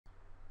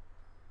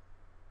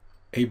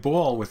A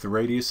ball with a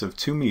radius of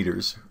 2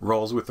 meters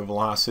rolls with a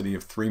velocity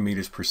of 3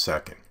 meters per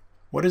second.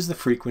 What is the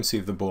frequency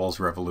of the ball's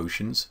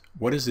revolutions?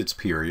 What is its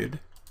period?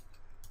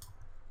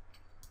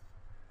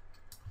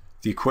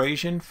 The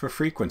equation for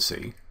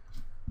frequency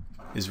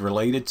is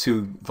related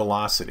to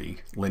velocity,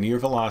 linear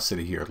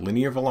velocity here.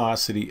 Linear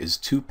velocity is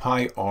 2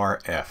 pi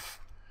rf.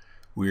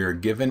 We are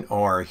given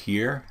r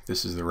here.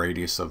 This is the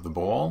radius of the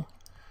ball,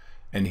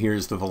 and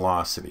here's the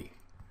velocity.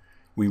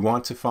 We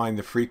want to find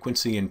the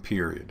frequency and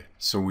period.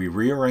 So we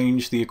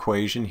rearrange the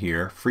equation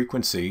here.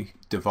 Frequency,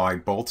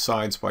 divide both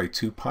sides by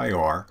 2 pi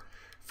r.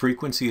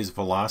 Frequency is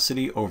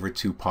velocity over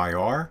 2 pi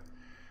r.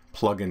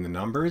 Plug in the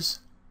numbers,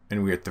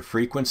 and we get the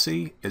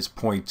frequency is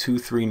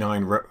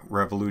 0.239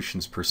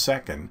 revolutions per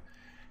second.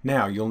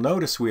 Now you'll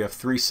notice we have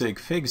 3 sig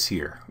figs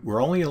here.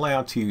 We're only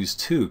allowed to use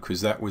 2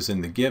 because that was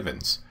in the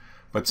givens.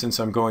 But since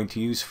I'm going to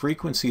use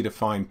frequency to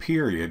find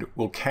period,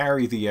 we'll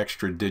carry the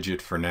extra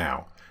digit for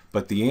now.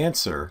 But the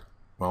answer,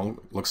 well,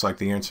 looks like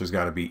the answer's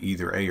got to be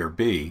either A or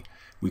B.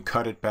 We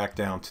cut it back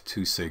down to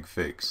 2 sig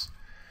figs.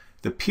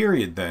 The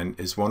period then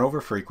is 1 over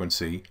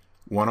frequency,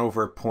 1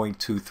 over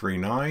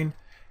 0.239,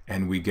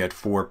 and we get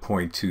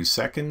 4.2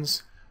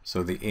 seconds.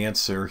 So the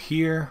answer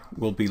here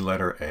will be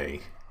letter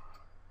A.